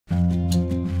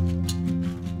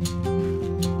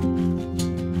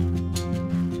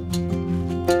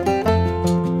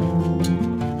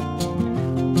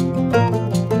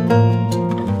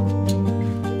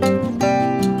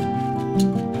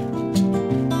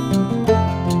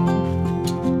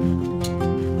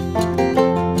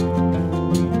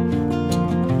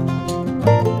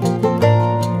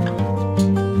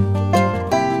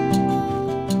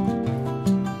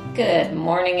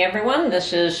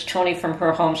this is Tony from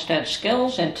her Homestead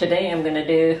Skills, and today I'm going to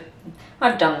do,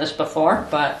 I've done this before,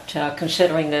 but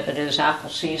considering that it is apple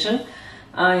season,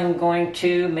 I'm going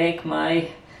to make my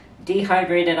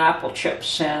dehydrated apple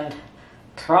chips and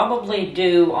probably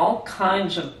do all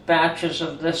kinds of batches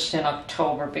of this in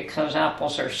October because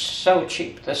apples are so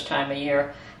cheap this time of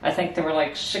year. I think they were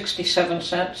like 67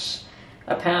 cents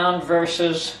a pound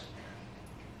versus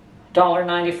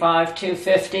 $1.95,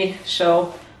 $2.50.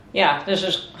 So yeah, this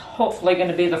is hopefully going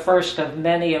to be the first of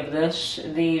many of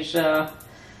these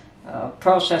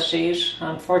processes.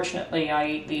 Unfortunately, I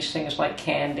eat these things like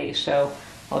candy, so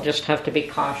I'll just have to be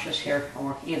cautious here,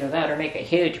 or either that or make a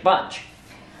huge bunch.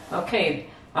 Okay,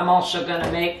 I'm also going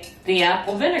to make the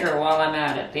apple vinegar while I'm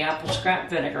at it, the apple scrap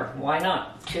vinegar. Why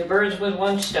not? Two birds with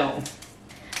one stone.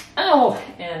 Oh,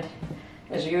 and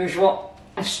as usual,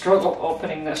 I struggle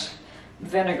opening this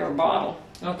vinegar bottle.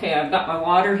 Okay, I've got my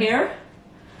water here.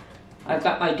 I've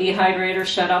got my dehydrator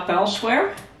set up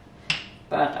elsewhere,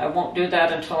 but I won't do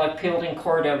that until I've peeled and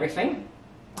cored everything.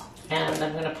 And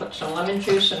I'm going to put some lemon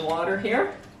juice and water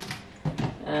here,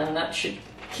 and that should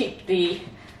keep the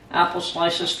apple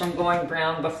slices from going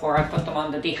brown before I put them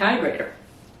on the dehydrator.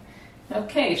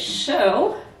 Okay,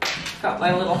 so got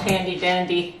my little handy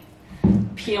dandy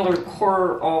peeler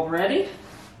corer all ready,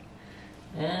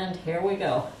 and here we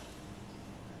go.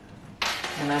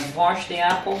 And I've washed the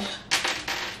apples,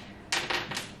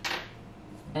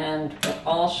 and we're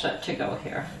all set to go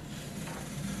here.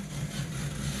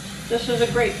 This is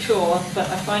a great tool, but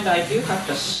I find I do have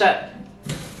to set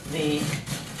the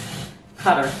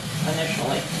cutter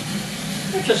initially,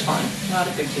 which is fine, not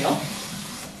a big deal.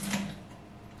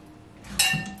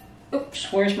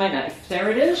 Oops, where's my knife? There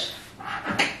it is.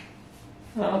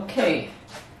 Okay,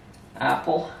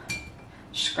 apple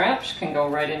scraps can go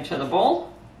right into the bowl.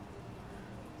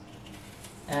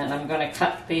 And I'm going to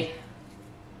cut the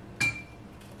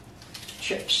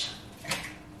chips,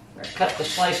 or cut the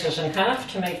slices in half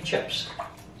to make chips.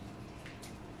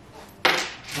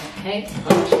 Okay,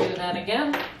 let's do that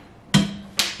again.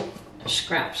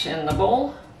 Scraps in the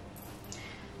bowl.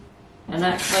 And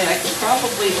actually I could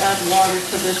probably add water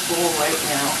to this bowl right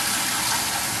now.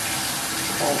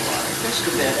 Cold water, just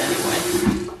a bit anyway.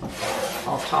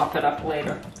 I'll top it up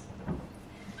later.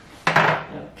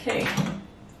 Okay.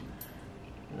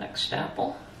 Next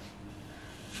apple.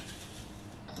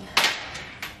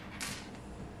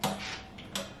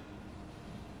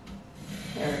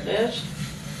 There it is.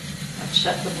 I've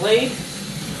set the blade,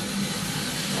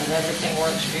 and everything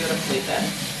works beautifully then.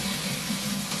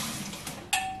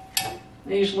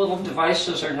 These little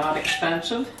devices are not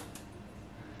expensive.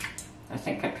 I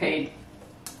think I paid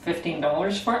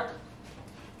 $15 for it.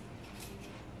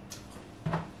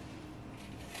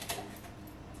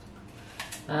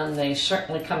 And they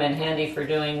certainly come in handy for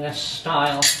doing this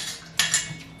style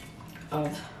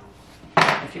of,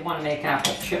 if you want to make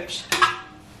apple chips.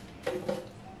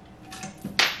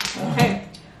 Okay,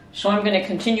 so I'm going to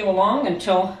continue along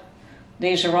until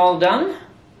these are all done,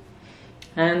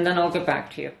 and then I'll get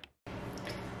back to you.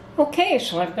 Okay,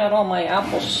 so I've got all my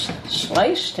apples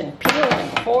sliced and peeled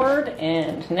and cored,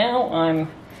 and now I'm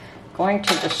going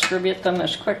to distribute them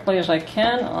as quickly as I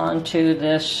can onto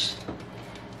this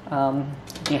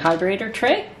dehydrator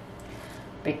tray,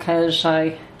 because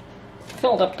I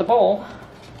filled up the bowl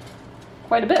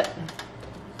quite a bit.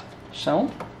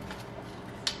 So,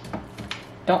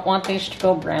 don't want these to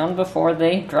go brown before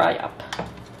they dry up.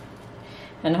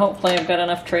 And hopefully I've got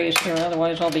enough trays here,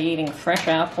 otherwise I'll be eating fresh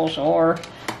apples or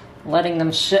letting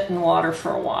them sit in water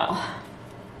for a while.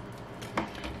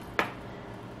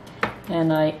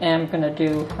 And I am going to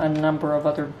do a number of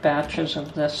other batches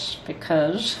of this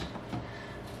because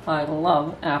I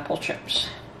love apple chips.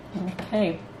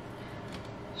 Okay,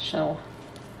 so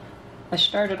I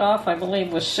started off, I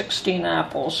believe, with 16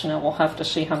 apples. Now we'll have to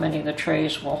see how many the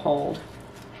trays will hold.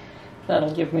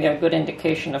 That'll give me a good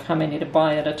indication of how many to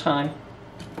buy at a time.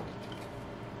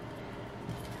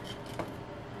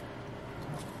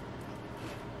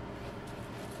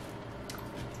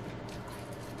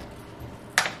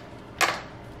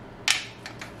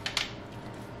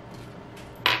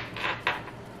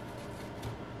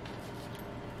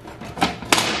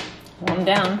 One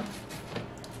down.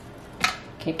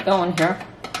 Keep going here.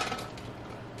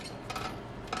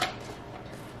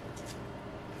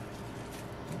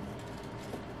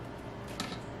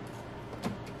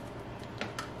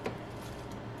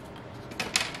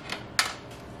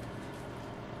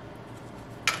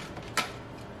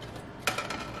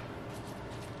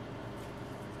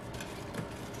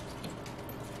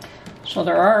 So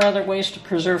there are other ways to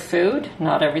preserve food.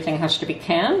 Not everything has to be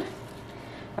canned.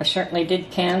 I certainly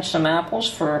did can some apples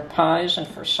for pies and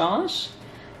for sauce,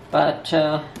 but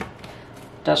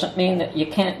doesn't mean that you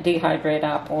can't dehydrate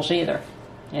apples either.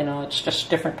 You know, it's just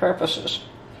different purposes.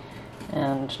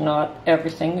 And not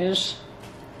everything is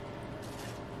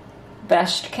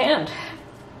best canned.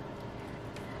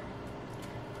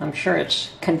 I'm sure it's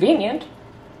convenient.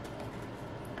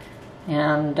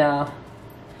 And, I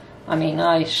mean,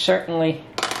 I certainly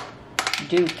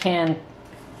do can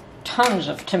tons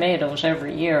of tomatoes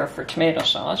every year for tomato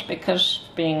sauce because,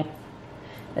 being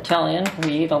Italian,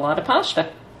 we eat a lot of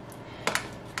pasta.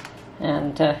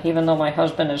 And even though my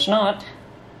husband is not,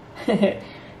 at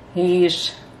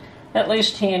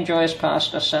least he enjoys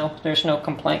pasta, so there's no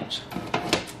complaints.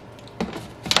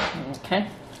 Okay,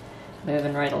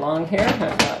 moving right along here.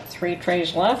 I've got 3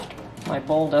 trays left. My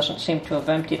bowl doesn't seem to have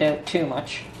emptied out too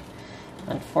much,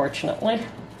 unfortunately.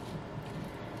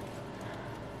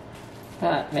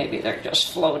 But maybe they're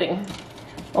just floating.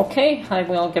 Okay, I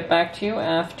will get back to you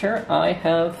after I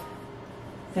have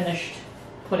finished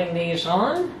putting these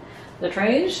on the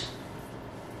trays.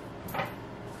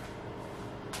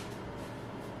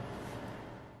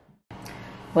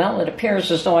 Well, it appears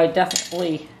as though I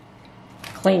definitely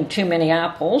cleaned too many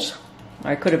apples.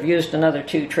 I could have used another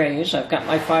 2 trays. I've got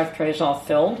my 5 trays all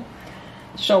filled.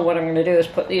 So what I'm going to do is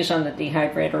put these on the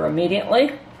dehydrator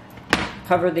immediately,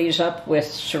 cover these up with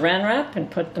saran wrap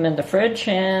and put them in the fridge,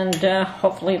 and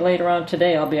hopefully later on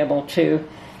today I'll be able to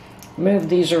move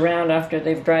these around after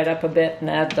they've dried up a bit and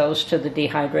add those to the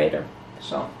dehydrator.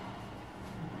 So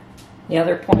the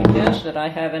other point is that I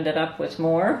have ended up with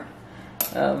more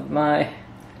of my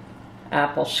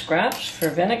apple scraps for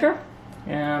vinegar,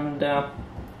 and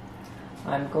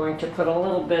I'm going to put a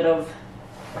little bit of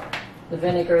the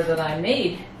vinegar that I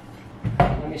made.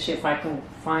 Let me see if I can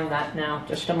find that now.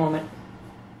 Just a moment.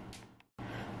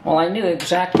 Well, I knew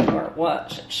exactly where it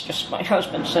was. It's just my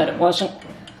husband said it wasn't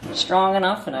strong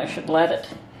enough and I should let it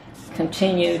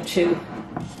continue to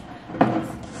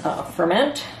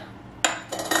ferment.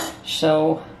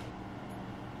 So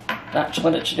that's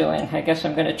what it's doing. I guess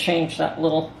I'm going to change that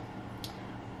little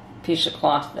piece of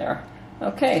cloth there.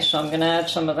 Okay, so I'm going to add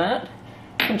some of that.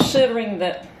 Considering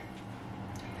that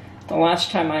the last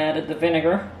time I added the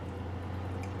vinegar,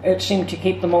 it seemed to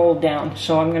keep the mold down.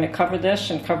 So I'm going to cover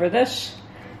this and cover this,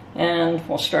 and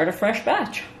we'll start a fresh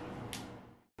batch.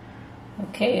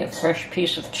 Okay, a fresh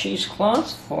piece of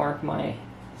cheesecloth for my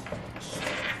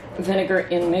vinegar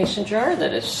in mason jar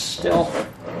that is still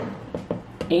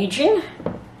aging.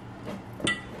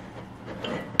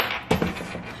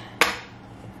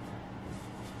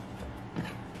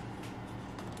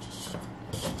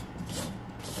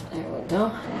 There we go.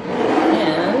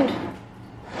 And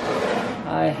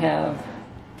I have,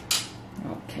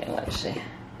 okay, let's see.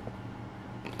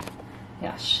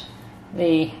 Yes,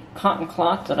 the cotton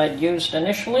cloth that I'd used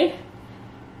initially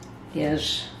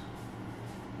is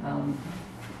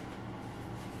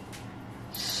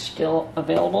still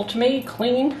available to me,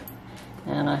 clean,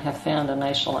 and I have found a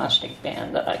nice elastic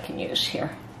band that I can use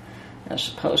here as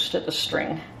opposed to the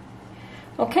string.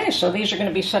 Okay, so these are going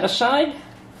to be set aside.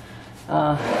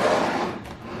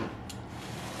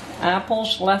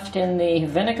 Apples left in the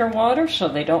vinegar water so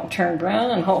they don't turn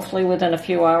brown, and hopefully within a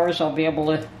few hours I'll be able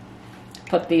to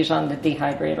put these on the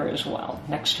dehydrator as well.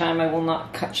 Next time I will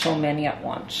not cut so many at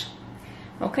once.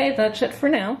 Okay, that's it for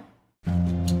now.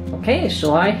 Okay,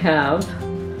 so I have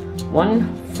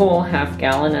 1 full half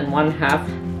gallon and 1 half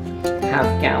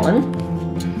gallon,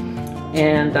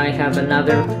 and I have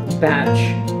another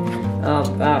batch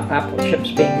of apple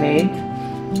chips being made.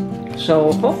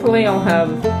 So hopefully I'll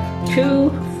have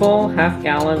 2 full half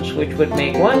gallons, which would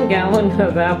make 1 gallon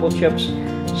of apple chips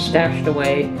stashed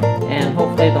away, and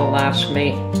hopefully they'll last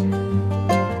me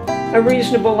a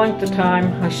reasonable length of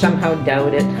time. I somehow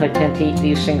doubt it. I tend to eat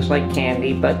these things like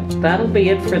candy, but that'll be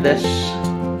it for this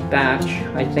batch.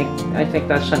 I think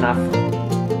that's enough.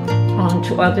 On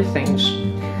to other things.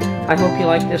 I hope you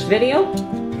like this video,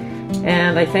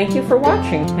 and I thank you for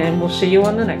watching, and we'll see you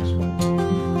on the next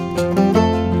one.